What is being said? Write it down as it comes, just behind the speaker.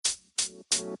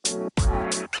Hi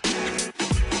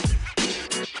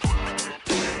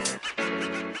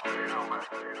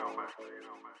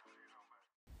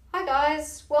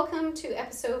guys, welcome to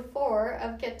episode 4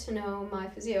 of Get to Know My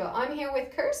Physio. I'm here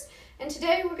with Kirst, and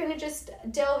today we're going to just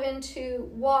delve into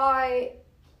why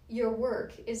your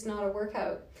work is not a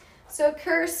workout. So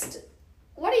Kirst,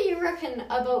 what do you reckon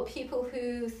about people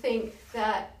who think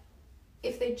that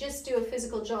if they just do a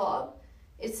physical job,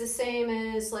 it's the same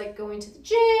as like going to the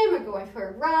gym or going for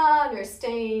a run or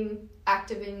staying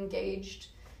active and engaged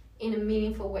in a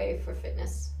meaningful way for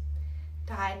fitness?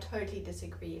 I totally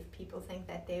disagree if people think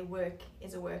that their work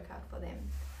is a workout for them.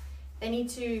 They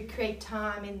need to create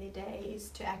time in their days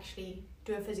to actually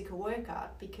do a physical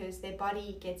workout because their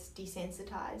body gets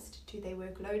desensitized to their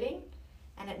work loading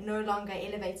and it no longer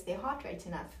elevates their heart rate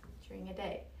enough during a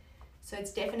day. So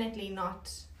it's definitely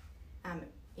not,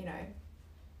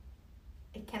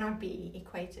 it cannot be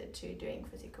equated to doing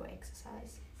physical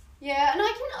exercise. Yeah, and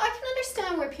I can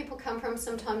understand where people come from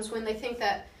sometimes when they think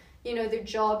that, their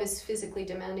job is physically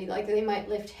demanding. Like they might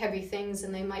lift heavy things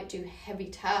and they might do heavy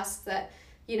tasks that,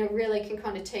 really can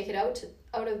kind of take it out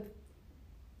of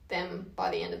them by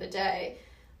the end of the day.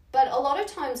 But a lot of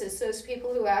times it's those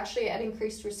people who are actually at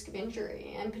increased risk of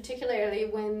injury, and particularly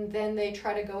when then they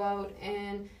try to go out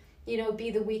and, be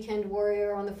the weekend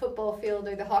warrior on the football field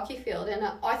or the hockey field. And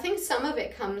I think some of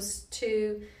it comes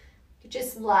to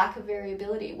just lack of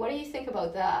variability. What do you think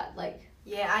about that?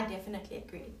 Yeah, I definitely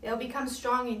agree. They'll become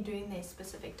strong in doing their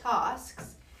specific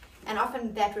tasks, and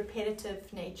often that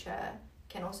repetitive nature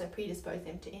can also predispose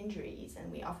them to injuries,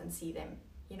 and we often see them,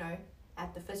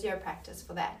 at the physio practice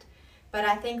for that. But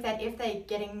I think that if they're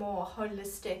getting more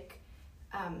holistic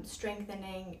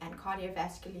strengthening and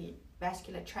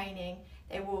cardiovascular training,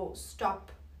 they will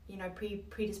stop,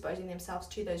 predisposing themselves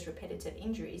to those repetitive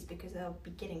injuries because they'll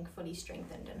be getting fully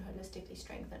strengthened and holistically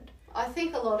strengthened. I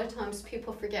think a lot of times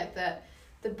people forget that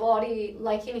the body,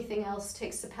 like anything else,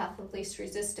 takes the path of least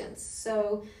resistance.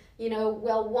 So,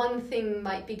 one thing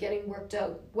might be getting worked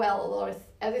out well, a lot of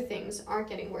other things aren't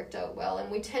getting worked out well,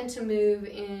 and we tend to move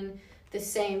in the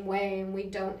same way, and we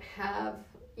don't have,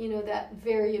 that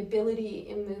variability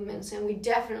in movements. And we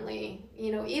definitely,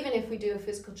 even if we do a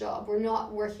physical job, we're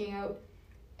not working out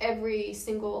every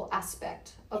single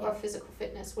aspect of our physical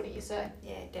fitness. What do you say?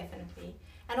 Yeah, definitely.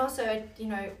 And also,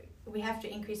 we have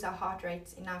to increase our heart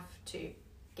rates enough to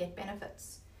get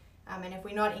benefits. And if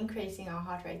we're not increasing our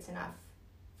heart rates enough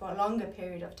for a longer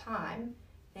period of time,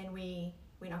 then we're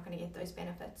not going to get those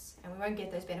benefits. And we won't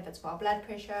get those benefits for our blood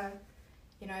pressure,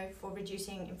 for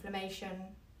reducing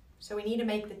inflammation. So we need to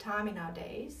make the time in our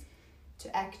days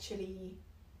to actually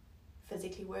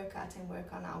physically work out and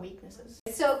work on our weaknesses.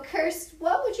 So Kirst,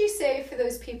 what would you say for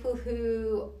those people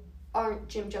who aren't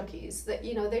gym junkies, that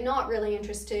they're not really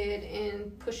interested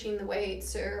in pushing the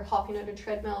weights or hopping on a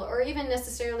treadmill or even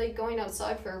necessarily going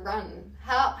outside for a run?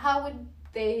 How would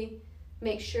they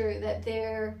make sure that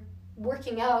they're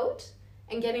working out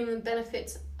and getting the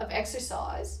benefits of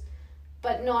exercise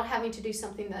but not having to do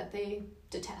something that they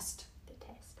detest?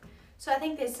 So I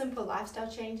think there's simple lifestyle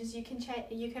changes you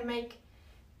can make,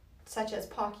 such as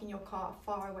parking your car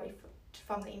far away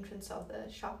from the entrance of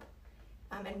the shop,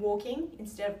 and walking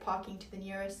instead of parking to the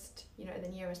nearest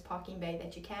parking bay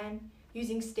that you can,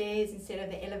 using stairs instead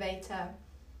of the elevator,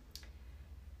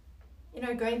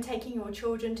 taking your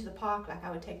children to the park, like I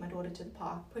would take my daughter to the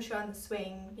park, push her on the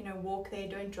swing, walk there,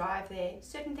 don't drive there,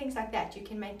 certain things like that. You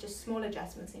can make just small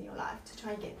adjustments in your life to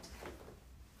try and get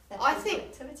that I think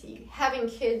activity. Having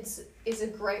kids is a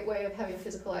great way of having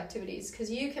physical activities because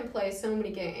you can play so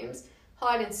many games,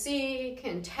 hide and seek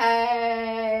and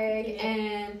tag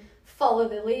and follow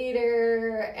the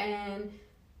leader and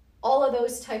all of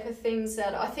those type of things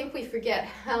that I think we forget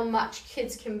how much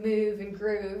kids can move and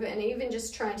groove, and even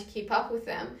just trying to keep up with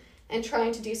them and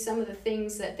trying to do some of the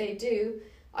things that they do,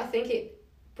 I think it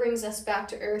brings us back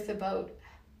to earth about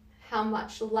how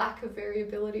much lack of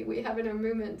variability we have in our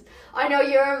movements. I know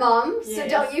you're a mom, so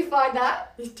don't you find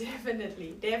that?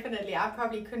 Definitely. I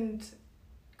probably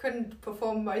couldn't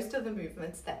perform most of the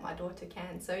movements that my daughter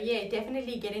can. So yeah,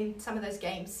 definitely getting some of those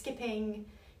games, skipping,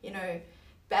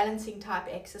 balancing type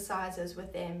exercises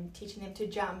with them, teaching them to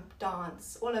jump,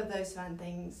 dance, all of those fun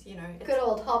things, Good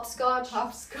old hopscotch.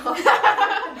 I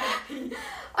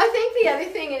think the other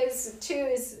thing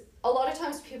is a lot of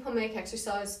times people make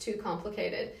exercise too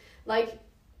complicated. Like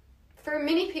for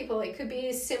many people, it could be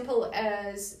as simple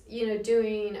as,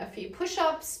 doing a few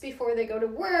push-ups before they go to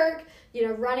work,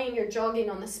 running or jogging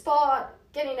on the spot,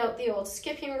 getting out the old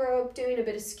skipping rope, doing a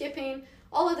bit of skipping.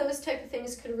 All of those type of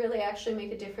things could really actually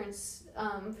make a difference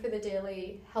for the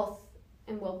daily health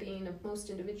and well-being of most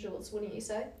individuals, wouldn't you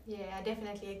say? Yeah, I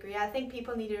definitely agree. I think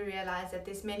people need to realize that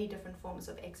there's many different forms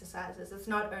of exercises. It's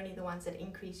not only the ones that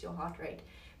increase your heart rate,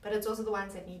 but it's also the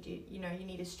ones that need you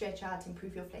need to stretch out,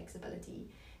 improve your flexibility,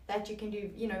 that you can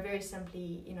do, very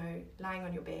simply, lying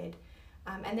on your bed.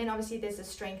 And then obviously there's the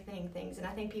strengthening things, and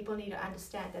I think people need to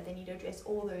understand that they need to address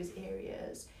all those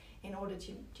areas in order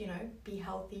to, be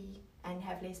healthy and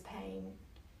have less pain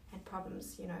and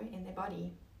problems, in their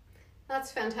body.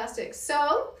 That's fantastic.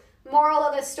 So, moral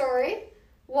of the story,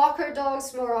 walk our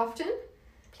dogs more often.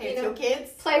 Play with your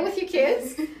kids. Play with your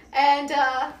kids. And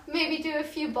maybe do a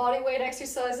few body weight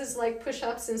exercises like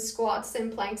push-ups and squats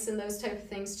and planks and those type of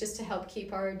things, just to help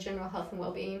keep our general health and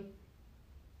well-being.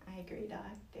 I agree,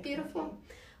 Di. Beautiful.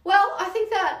 Well, I think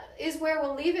that is where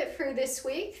we'll leave it for this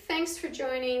week. Thanks for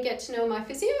joining Get to Know My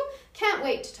Physio. Can't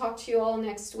wait to talk to you all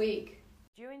next week.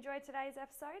 Did you enjoy today's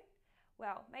episode?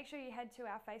 Well, make sure you head to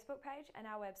our Facebook page and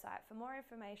our website for more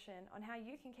information on how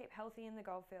you can keep healthy in the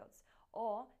goldfields.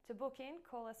 Or to book in,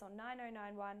 call us on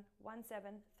 9091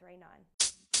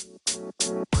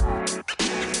 1739.